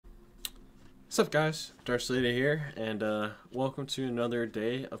What's up, guys? Darth Slader here, and welcome to another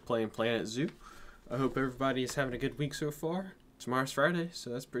day of playing Planet Zoo. I hope everybody is having a good week so far. Tomorrow's Friday,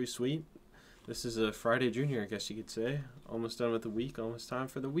 so that's pretty sweet. This is a Friday Junior, I guess you could say. Almost done with the week, almost time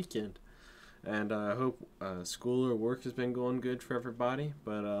for the weekend. And I hope school or work has been going good for everybody.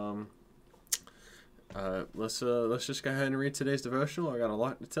 But let's just go ahead and read today's devotional. I got a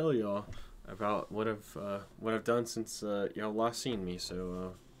lot to tell y'all about what I've done since y'all last seen me.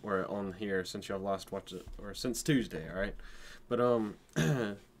 So. Or on here since y'all last watched it, or since Tuesday, alright? But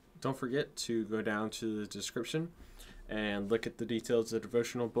don't forget to go down to the description and look at the details of the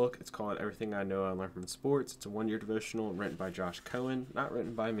devotional book. It's called Everything I Know I Learned from Sports. It's a one-year devotional written by Coan, not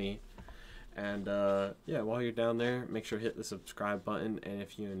written by me. And yeah, while you're down there, make sure to hit the subscribe button, and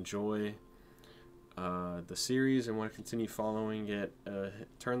if you enjoy the series and want to continue following it,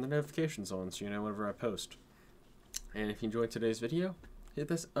 turn the notifications on so you know whenever I post. And if you enjoyed today's video, hit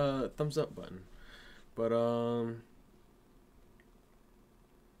this thumbs up button. But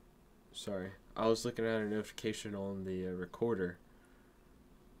sorry, I was looking at a notification on the recorder.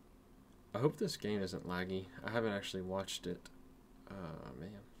 I hope this game isn't laggy. I haven't actually watched it. Man.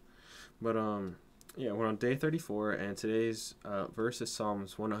 But yeah, we're on day 34, and today's verse is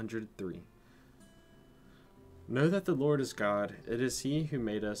Psalms 103. Know that the Lord is God. It is He who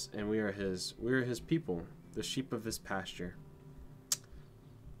made us, and we are His. We are His people, the sheep of His pasture.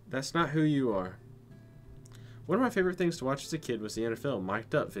 That's not who you are. One of my favorite things to watch as a kid was the NFL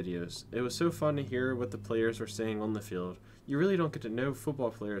mic'd up videos. It was so fun to hear what the players were saying on the field. You really don't get to know football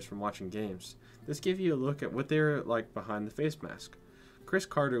players from watching games. This gave you a look at what they were like behind the face mask. Chris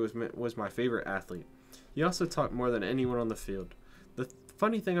Carter was my favorite athlete. He also talked more than anyone on the field. The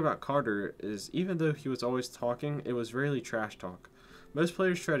funny thing about Carter is even though he was always talking, it was rarely trash talk. Most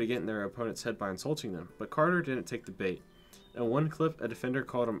players try to get in their opponent's head by insulting them, but Carter didn't take the bait. In one clip, a defender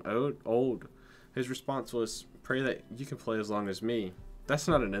called him old. His response was, "Pray that you can play as long as me." That's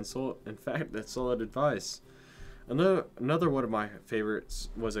not an insult. In fact, that's solid advice. Another one of my favorites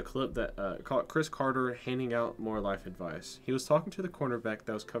was a clip that caught Chris Carter handing out more life advice. He was talking to the cornerback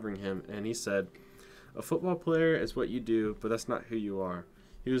that was covering him, and he said, "A football player is what you do, but that's not who you are."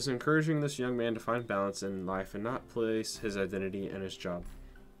 He was encouraging this young man to find balance in life and not place his identity in his job.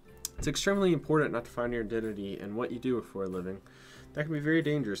 It's extremely important not to find your identity in what you do for a living. That can be very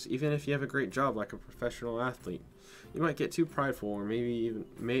dangerous, even if you have a great job like a professional athlete. You might get too prideful, or maybe you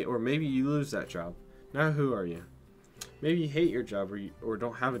lose that job. Now who are you? Maybe you hate your job or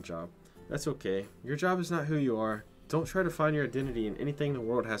don't have a job. That's okay. Your job is not who you are. Don't try to find your identity in anything the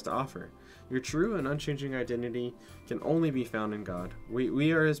world has to offer. Your true and unchanging identity can only be found in God.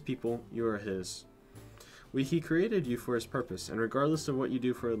 We are His people. You are His. He created you for His purpose, and regardless of what you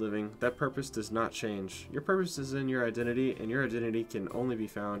do for a living, that purpose does not change. Your purpose is in your identity, and your identity can only be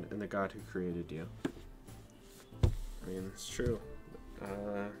found in the God who created you. I mean, it's true.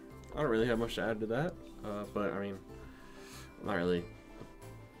 I don't really have much to add to that, but I mean, I'm not really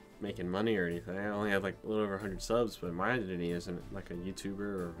making money or anything. I only have like a little over 100 subs, but my identity isn't like a YouTuber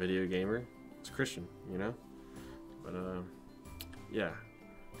or a video gamer. It's Christian, you know? But, yeah.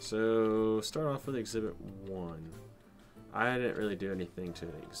 So, start off with Exhibit 1. I didn't really do anything to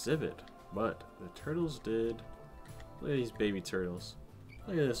the exhibit, but the turtles did. Look at these baby turtles.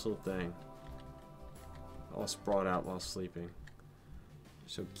 Look at this little thing. All sprawled out while sleeping.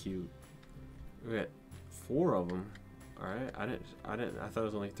 So cute. We got 4 of them. Alright, I thought it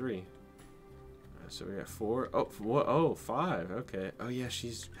was only 3. So we got 4. Oh, 5. Okay. Oh yeah,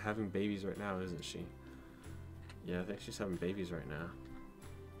 she's having babies right now, isn't she? Yeah, I think she's having babies right now.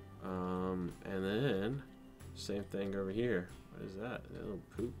 And then same thing over here. What is that? That little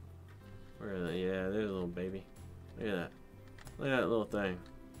poop? Where are they? Yeah, there's a little baby. Look at that. Look at that little thing.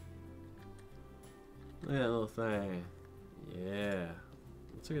 Look at that little thing. Yeah.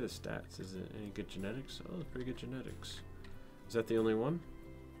 Let's look at the stats. Is it any good genetics? Oh, it's pretty good genetics. Is that the only one?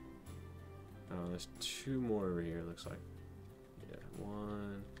 Oh, there's 2 more over here, looks like. Yeah,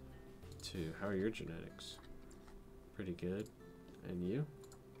 1, 2. How are your genetics? Pretty good. And you?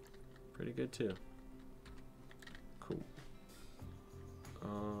 Pretty good too. Cool.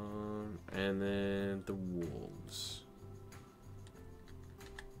 And then the wolves.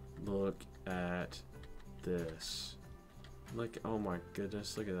 Look at this. Look, oh my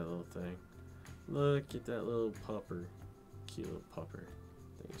goodness, look at that little thing. Look at that little pupper. Cute little pupper.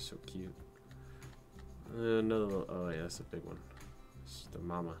 I think it's so cute. Another little, oh yeah, that's a big one. It's the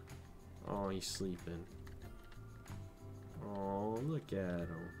mama. Oh, he's sleeping. Oh, look at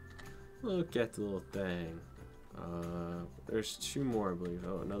him. Look at the little thing. There's 2 more, I believe.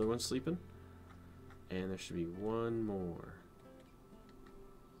 Oh, another one sleeping. And there should be 1 more.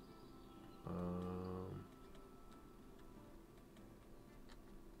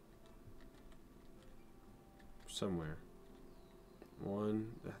 somewhere.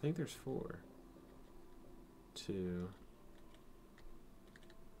 One, I think there's 4. 2.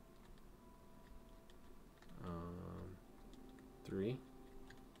 3.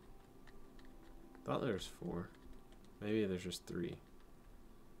 Thought there was 4. Maybe there's just 3.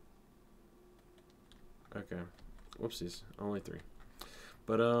 Okay. Whoopsies. Only 3.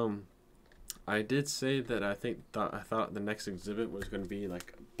 But I did say that I thought the next exhibit was going to be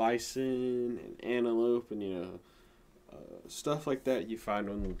like bison and antelope and, you know, stuff like that you find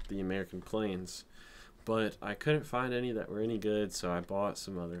on the American plains. But I couldn't find any that were any good, so I bought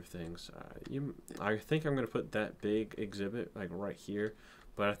some other things. I think I'm going to put that big exhibit like right here,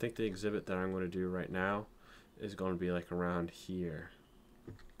 but I think the exhibit that I'm going to do right now is going to be like around here.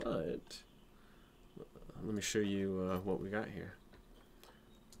 But let me show you what we got here.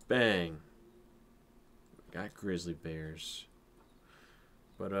 Bang! We got grizzly bears.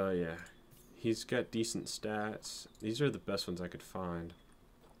 But yeah, he's got decent stats. These are the best ones I could find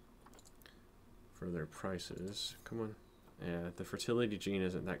for their prices. Come on. Yeah, the fertility gene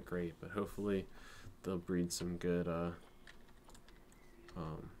isn't that great, but hopefully they'll breed some good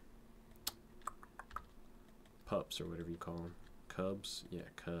pups or whatever you call them. Cubs? Yeah,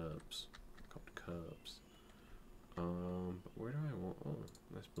 cubs. Called cubs. But where do I want? Oh,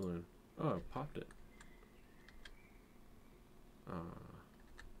 nice balloon. Oh, I popped it. Oh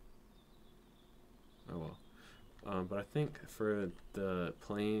well. But I think for the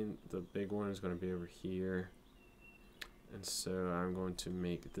plane, the big one is going to be over here. And so I'm going to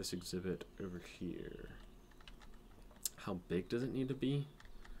make this exhibit over here. How big does it need to be?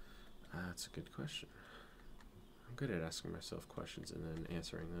 That's a good question. I'm good at asking myself questions and then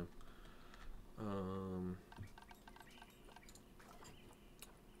answering them.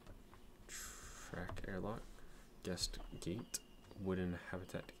 Track airlock, guest gate, wooden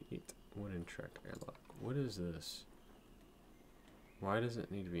habitat gate, wooden track airlock. What is this? Why does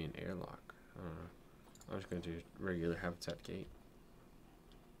it need to be an airlock? I don't know. I'm just going to do regular habitat gate.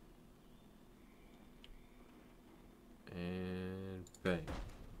 And bang.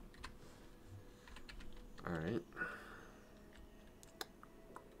 Alright.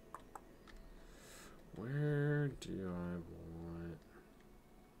 Where do I want...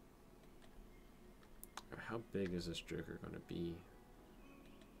 How big is this joker going to be?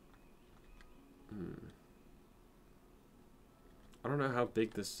 I don't know how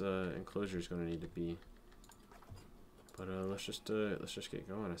big this enclosure is going to need to be, but let's just get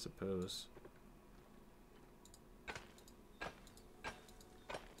going, I suppose.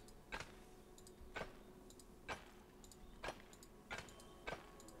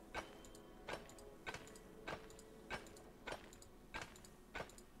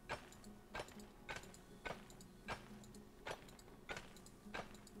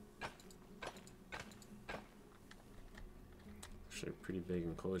 A pretty big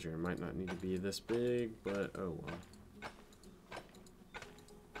enclosure. It might not need to be this big, but oh well.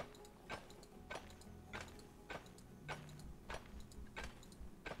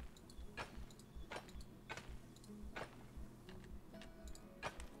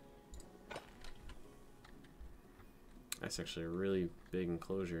 That's actually a really big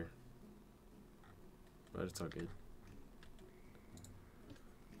enclosure, but it's all good.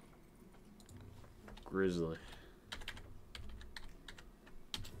 Grizzly.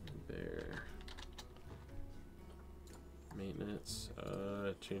 Maintenance,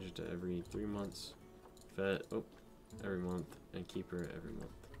 change it to every 3 months. Vet, every month, and keeper every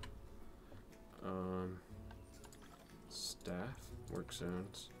month. Staff, work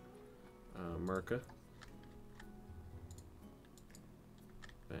zones, Merca.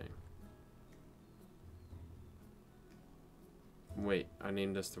 Bang. Wait, I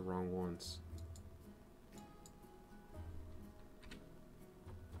named us the wrong ones.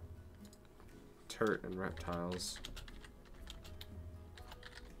 Turt and reptiles.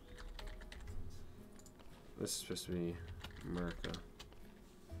 This is supposed to be Merca.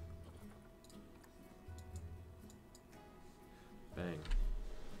 Bang.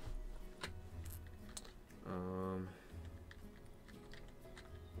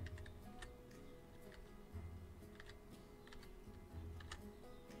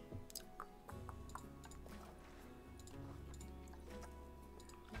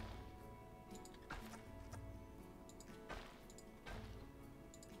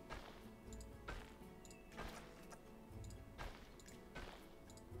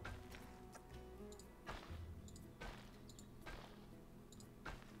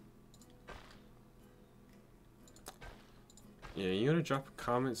 Yeah, you gotta drop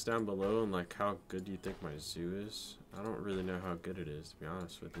comments down below on like how good do you think my zoo is. I don't really know how good it is, to be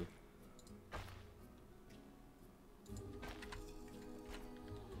honest with you.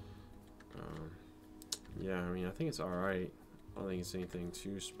 Yeah, I mean, I think it's alright. I don't think it's anything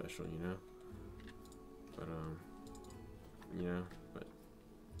too special, you know? But, you know, but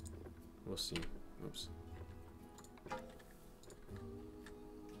we'll see. Oops.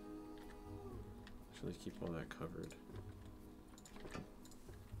 Actually, keep all that covered.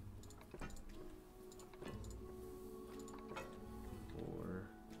 4, 1,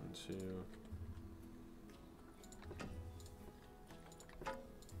 2.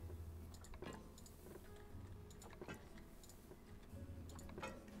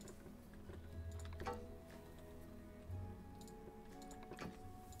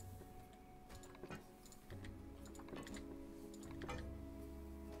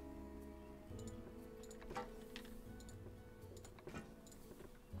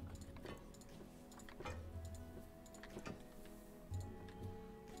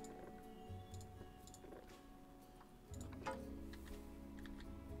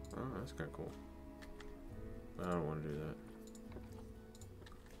 Oh, that's kind of cool. But I don't want to do that.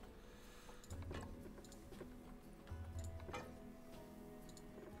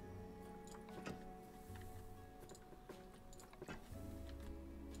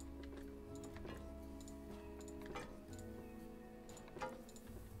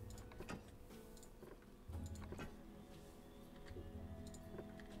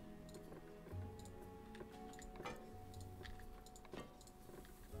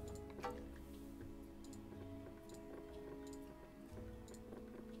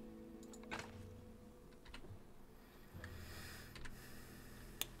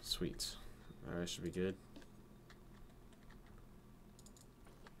 Sweet. Alright, should be good.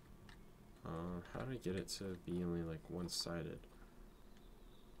 How do I get it to be only like one-sided?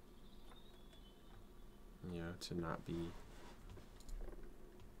 You know, to not be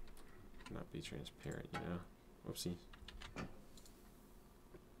transparent, you know? Whoopsie.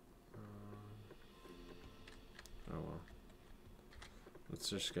 Oh well. Let's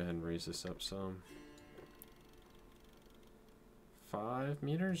just go ahead and raise this up some. 5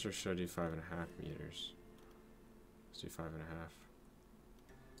 meters, or should I do 5.5 meters? Let's do 5.5.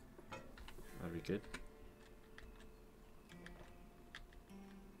 That'd be good.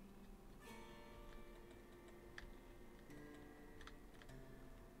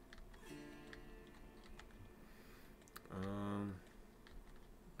 You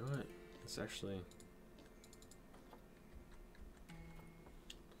know what? It's actually.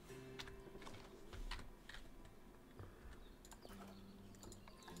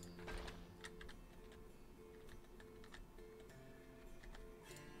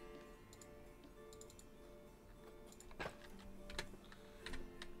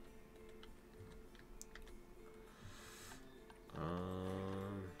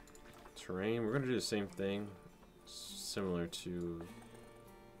 Terrain. We're gonna do the same thing, similar to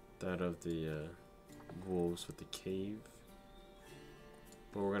that of the wolves with the cave,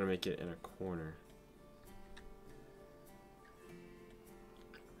 but we're gonna make it in a corner.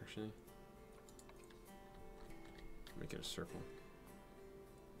 Actually, make it a circle.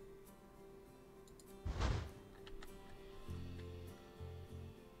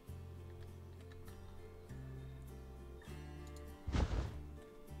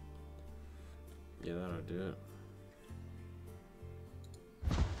 Yeah, that'll do it.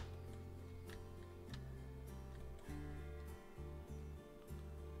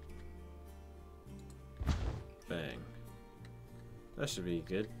 Bang. That should be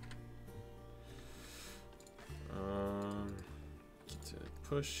good. Get to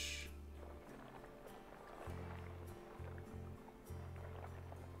push.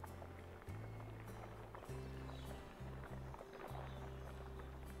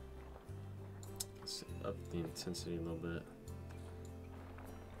 Up the intensity a little bit.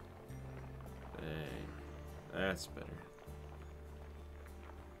 Bang. That's better.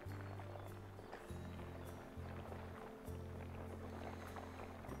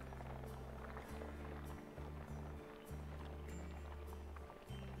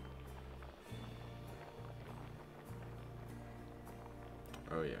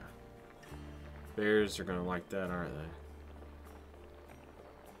 Oh yeah. Bears are gonna like that, aren't they?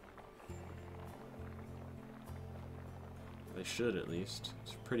 They should, at least.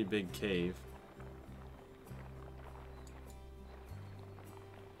 It's a pretty big cave.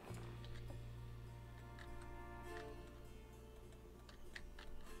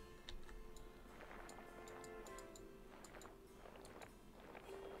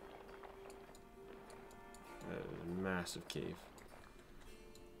 That is a massive cave.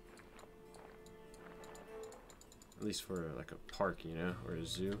 At least for like a park, you know, or a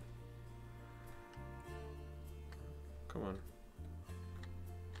zoo. Come on.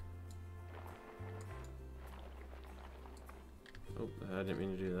 I didn't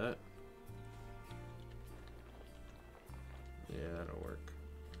mean to do that. Yeah, that'll work.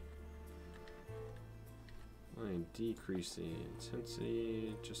 Let me decrease the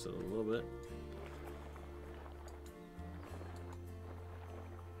intensity just a little bit.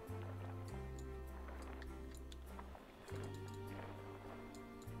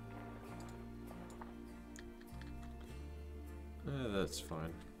 That's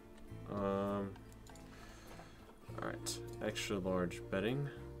fine. Alright, extra large bedding.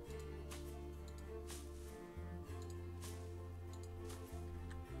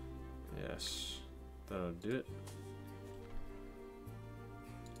 Yes, that'll do it.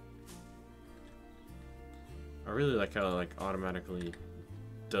 I really like how it automatically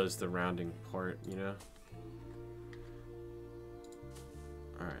does the rounding part, you know?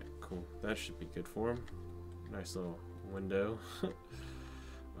 Alright, cool. That should be good for him. Nice little window.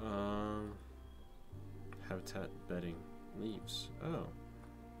 Habitat bedding. Leaves. Oh.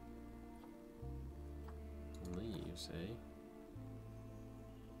 Leaves, eh?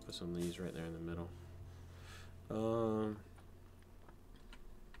 Put some leaves right there in the middle.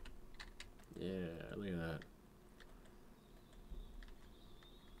 Yeah, look at that.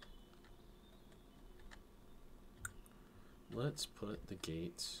 Let's put the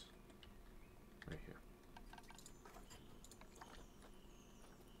gates right here.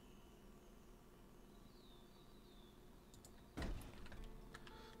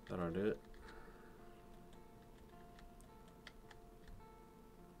 That'll do it.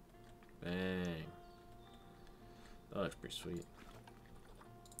 Bang. That looks pretty sweet.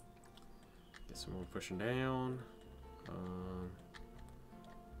 Get some more pushing down.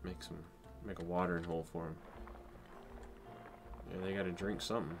 Make a watering hole for them. Yeah, they gotta drink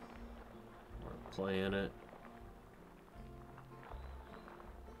something. Or play in it.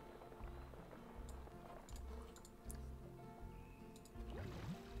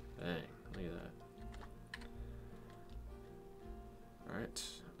 Dang, look at that. Alright,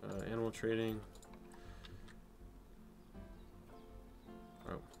 animal trading.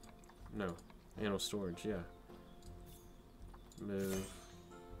 Oh, no. Animal storage, yeah. Move.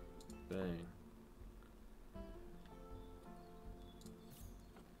 Bang.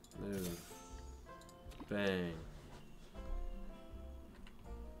 Move. Bang.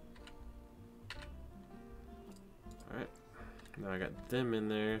 Alright. Now I got them in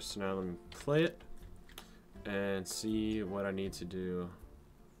there, so now let me play it and see what I need to do.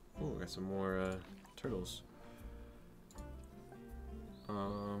 Oh, I got some more turtles.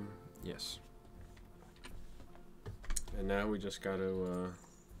 Yes. And now we just gotta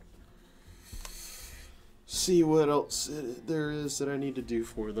see what else there is that I need to do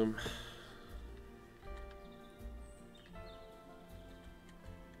for them.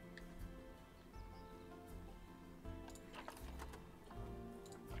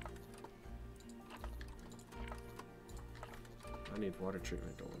 I need water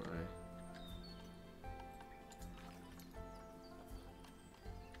treatment, don't I?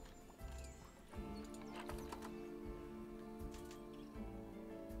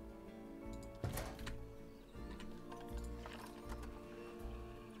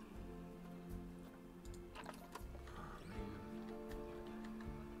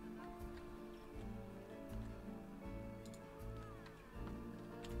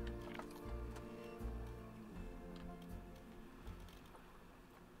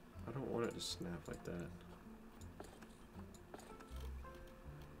 I don't want it to snap like that.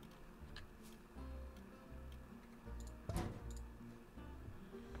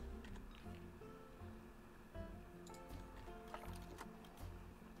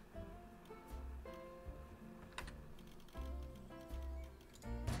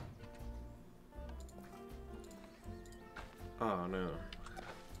 Oh no.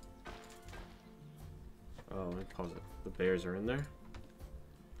 Oh, let me pause it. The bears are in there?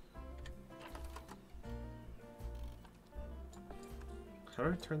 How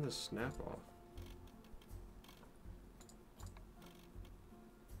do I turn this snap off?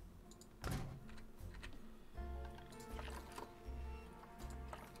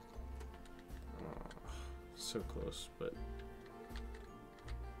 Oh, so close, but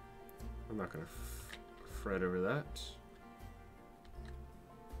I'm not gonna fret over that.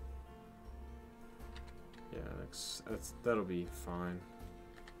 Yeah, that'll be fine.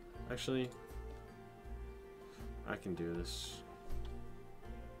 Actually, I can do this.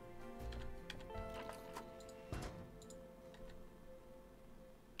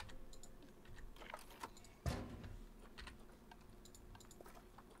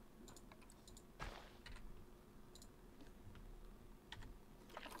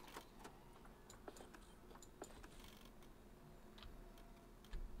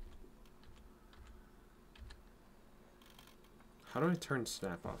 How do I turn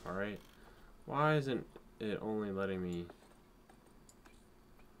snap off? Alright. Why isn't it only letting me...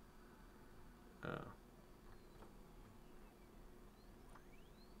 Oh.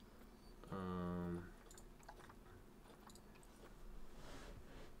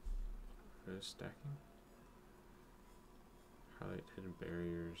 What is stacking? Highlight hidden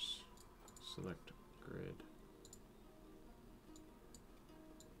barriers. Select grid.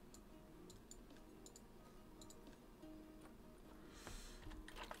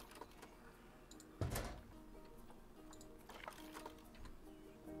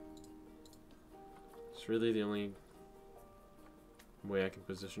 It's really the only way I can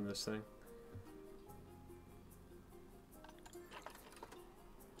position this thing.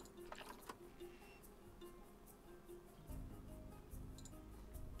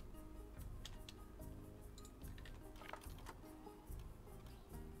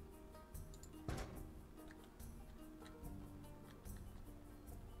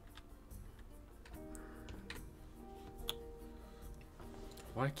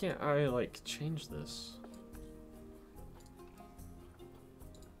 Why can't I, like, change this?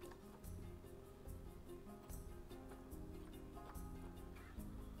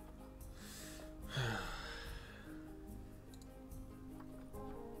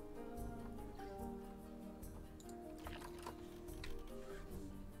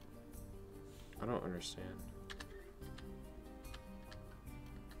 I don't understand.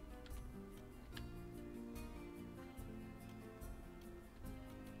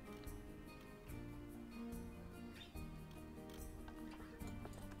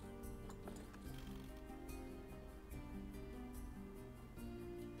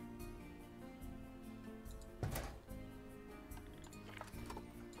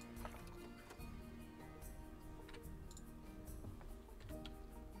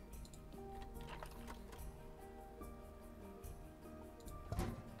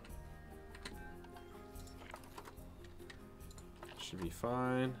 Should be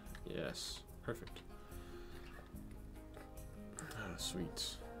fine. Yes. Perfect. Ah,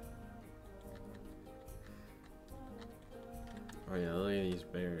 sweet. Oh yeah, look at these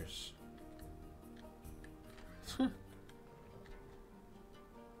bears.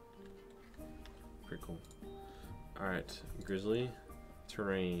 Pretty cool. Alright, grizzly.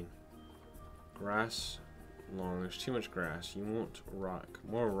 Terrain. Grass. Long. There's too much grass. You want rock.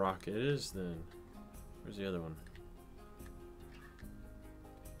 More rock it is then. Where's the other one?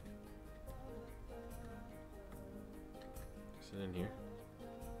 Is it in here?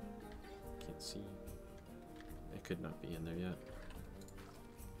 Can't see. It could not be in there yet.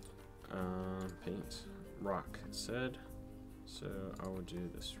 Paint. Rock, it said. So I will do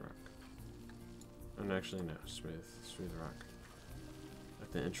this rock. Oh, actually, no. Smooth. Smooth rock.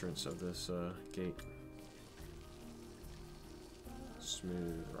 At the entrance of this gate.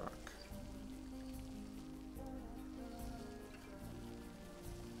 Smooth rock.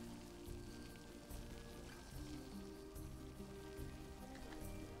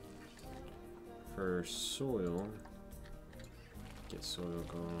 For soil, get soil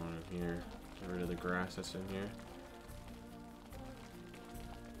going on in here. Get rid of the grass that's in here.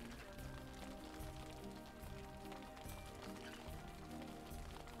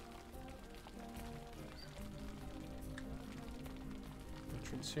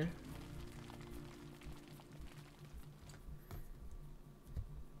 Entrance here.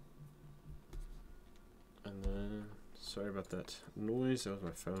 And then, sorry about that noise. That was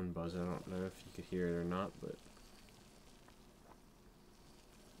my phone buzzing. I don't know if you could hear it or not, but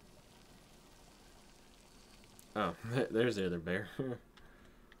oh, there's the other bear.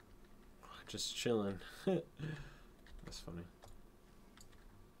 Just chilling. That's funny.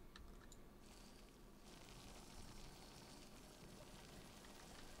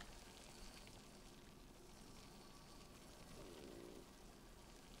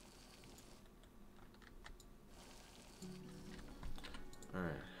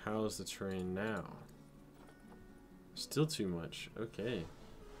 Alright, how's the terrain now? Still too much. Okay.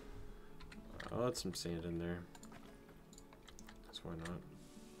 I'll add some sand in there. That's why not.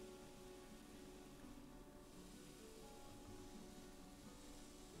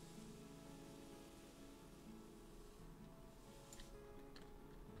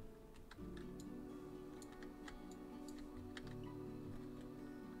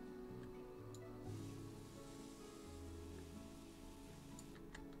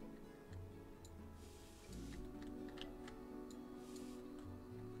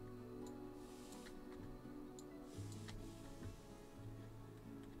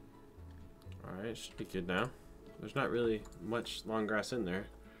 Alright, should be good now. There's not really much long grass in there.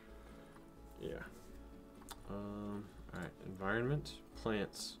 Yeah. Alright, environment,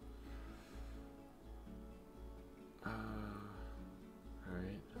 plants.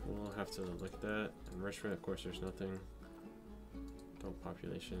 Alright, we'll have to look at that. Enrichment, of course, there's nothing. Adult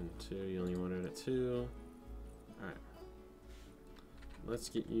population 2, you only want it at 2. Alright. Let's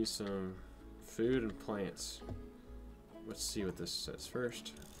get you some food and plants. Let's see what this says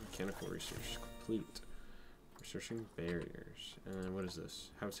first. Mechanical research complete. Researching barriers. And then what is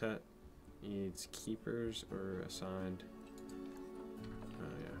this? Habitat needs keepers or assigned.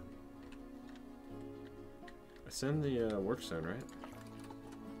 Oh yeah. It's in the work zone, right?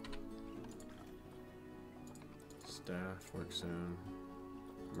 Staff, work zone,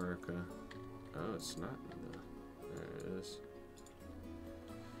 America. Oh, it's not in the. There it is.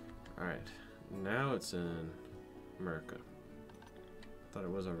 Alright. Now it's in America. Thought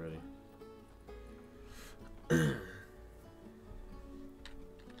it was already.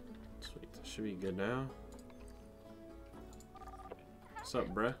 Sweet. Should be good now. What's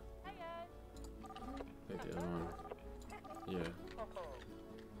up, bruh? I think the other one. Yeah.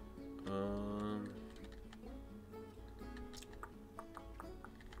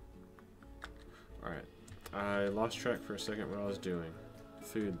 Alright. I lost track for a second what I was doing.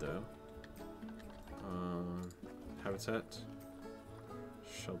 Food, though. Habitat.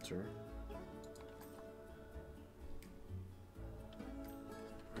 Shelter.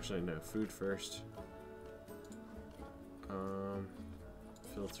 Actually, no. Food first.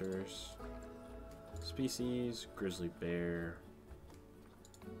 Filters. Species. Grizzly bear.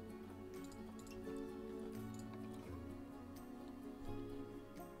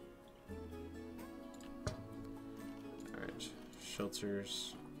 Alright.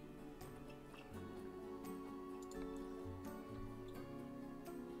 Shelters.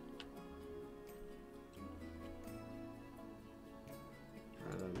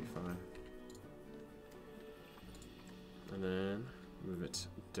 That'll be fine. And then move it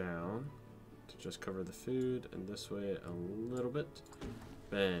down to just cover the food, and this way a little bit.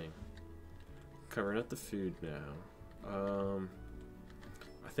 Bang. Covering up the food now.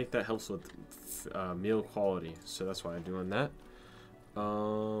 I think that helps with meal quality, so that's why I'm doing that.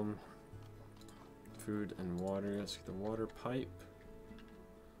 Food and water. Let's get the water pipe.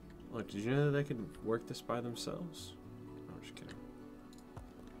 Look, did you know that they could work this by themselves? Oh, I'm just kidding.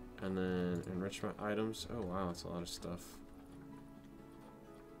 And then enrichment items. Oh wow, that's a lot of stuff.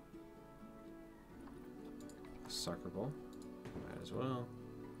 Soccer ball. Might as well.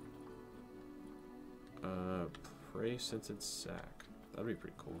 Prey scented sack. That'd be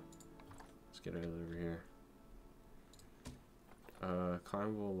pretty cool. Let's get it over here.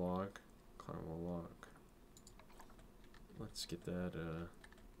 Climbable log. Climbable log. Let's get that,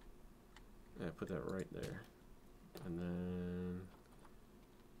 yeah, put that right there. And then,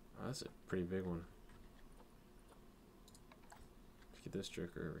 oh, that's a pretty big one. Let's get this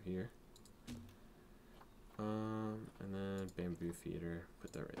joker over here. And then bamboo feeder.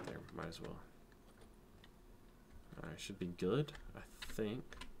 Put that right there. Might as well. Alright, should be good, I think.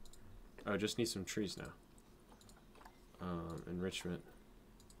 Oh, just need some trees now. Enrichment.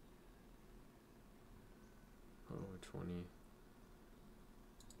 Oh, 20.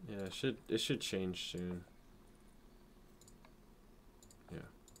 Yeah, it should change soon. Yeah,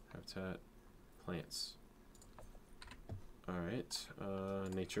 habitat, plants. Alright,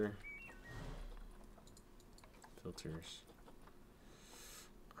 nature. Filters.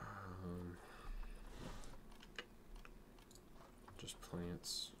 Just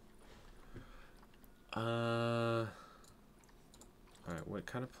plants. Alright, what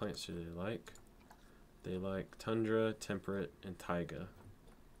kind of plants do they like? They like tundra, temperate, and taiga.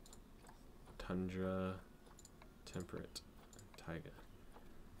 Tundra, temperate, and taiga.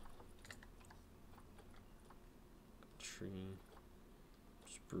 Tree,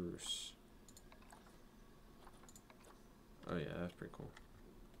 spruce. Oh yeah, that's pretty cool.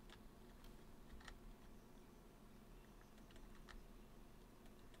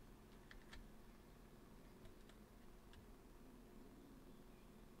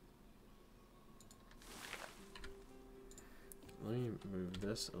 Let me move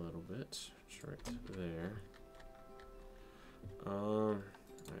this a little bit. It's right there.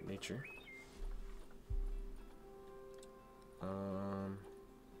 Alright, nature.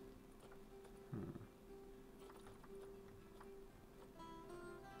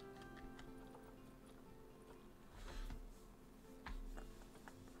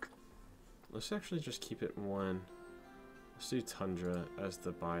 Let's actually just keep it one. Let's do tundra as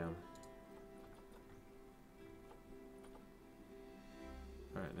the biome.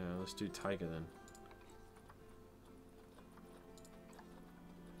 Alright, now let's do taiga then.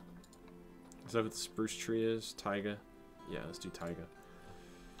 Is that what the spruce tree is? Taiga? Yeah, let's do Taiga.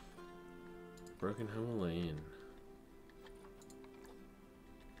 Broken Himalayan.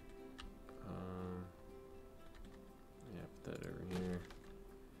 Yeah, put that over here.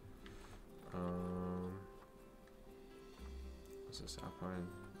 What's this? Alpine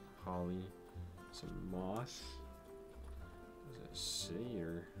holly. Some moss. Is it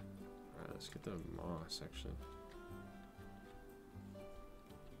cedar? Alright, let's get the moss actually.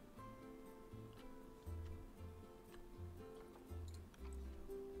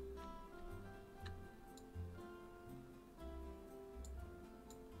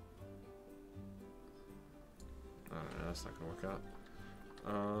 I don't know, that's not gonna work out.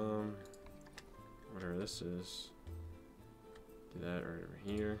 Whatever this is. Do that right over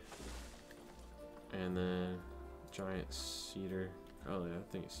here. And then giant cedar. Oh yeah,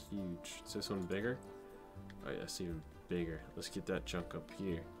 that thing is huge. Is this one bigger? Oh yeah, it's even bigger. Let's get that chunk up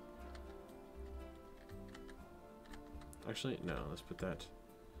here. Actually, no, let's put that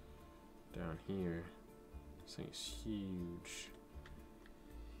down here. This thing is huge.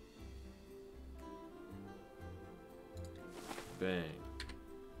 Bang.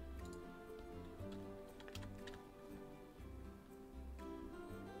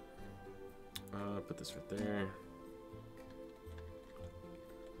 Put this right there.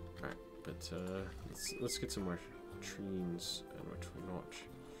 Alright, but let's get some more trees and which we notch.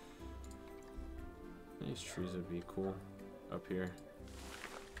 These trees would be cool up here.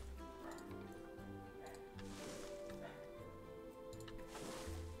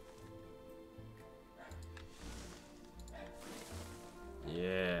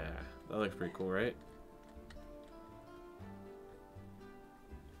 Yeah, that looks pretty cool, right?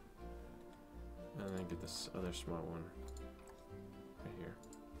 And then get this other small one right here.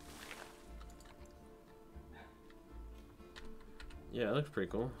 Yeah, it looks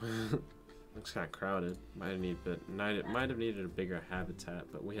pretty cool. Looks kind of crowded. Might have needed a bigger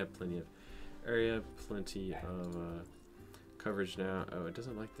habitat, but we have plenty of area, plenty of coverage now. Oh, it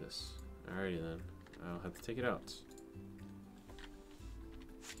doesn't like this. Alrighty then, I'll have to take it out.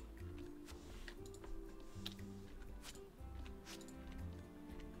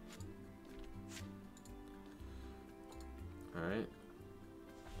 Alright.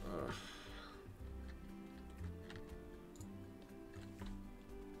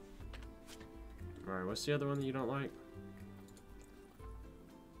 Alright, what's the other one that you don't like?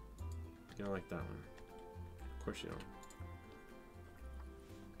 You don't like that one. Of course you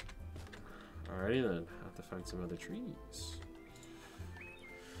don't. Alrighty then, I'll have to find some other trees.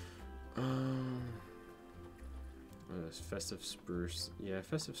 What is festive spruce? Yeah,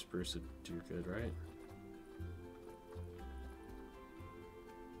 festive spruce would do good, right?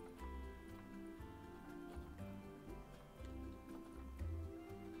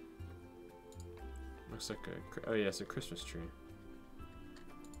 Looks like a, oh yeah, it's a Christmas tree.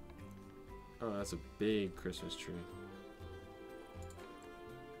 Oh, that's a big Christmas tree.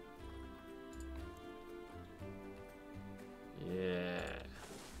 Yeah,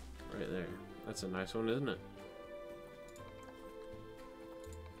 right there. That's a nice one, isn't it?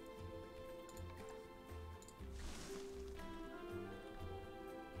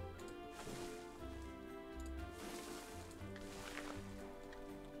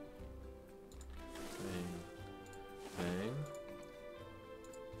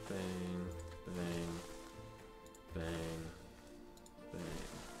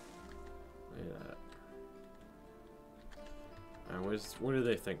 What do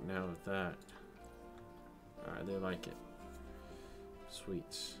they think now of that? Alright, they like it.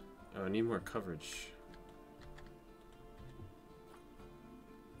 Sweet. Oh, I need more coverage.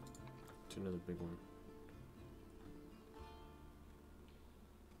 To another big one.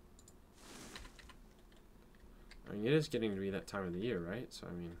 I mean, it is getting to be that time of the year, right? So,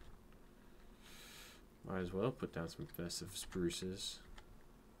 I mean, might as well put down some festive spruces.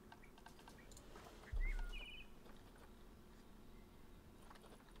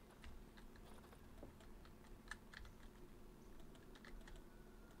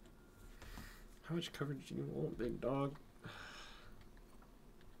 How much coverage do you want, big dog?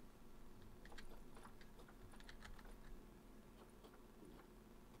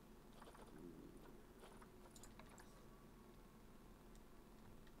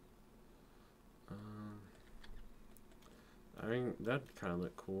 I mean, that'd kind of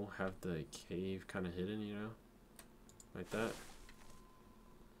look cool. Have the cave kind of hidden, you know? Like that.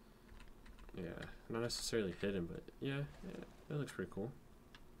 Yeah, not necessarily hidden, but yeah, that looks pretty cool.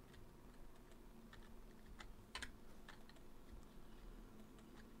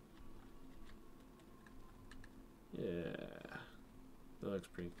 Yeah, that looks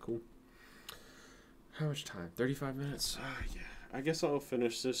pretty cool. How much time? 35 minutes? Yeah. I guess I'll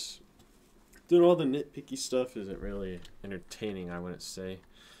finish this. Doing all the nitpicky stuff isn't really entertaining, I wouldn't say.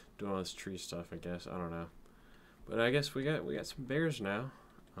 Doing all this tree stuff, I guess. I don't know. But I guess we got some bears now.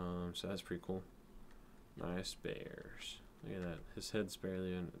 So that's pretty cool. Nice bears. Look at that. His head's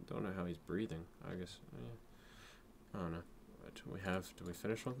barely in. Don't know how he's breathing. I guess. Yeah. I don't know. What do we have? Do we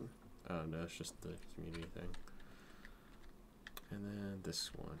finish one? Oh no, it's just the community thing. And then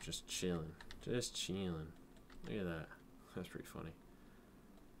this one, just chilling. Just chilling. Look at that. That's pretty funny.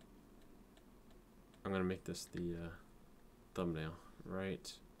 I'm gonna make this the thumbnail,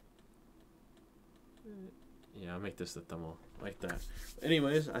 right? Yeah, I'll make this the thumbnail like that.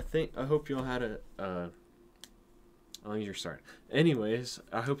 Anyways, I hope y'all had a I'll use your start. Anyways,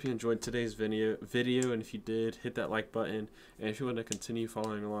 I hope you enjoyed today's video, and if you did, hit that like button. And if you want to continue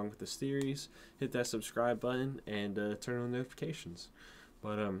following along with the series, hit that subscribe button and turn on notifications.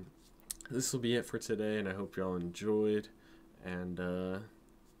 But this will be it for today, and I hope y'all enjoyed. And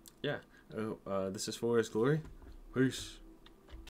yeah, this is For His Glory. Peace.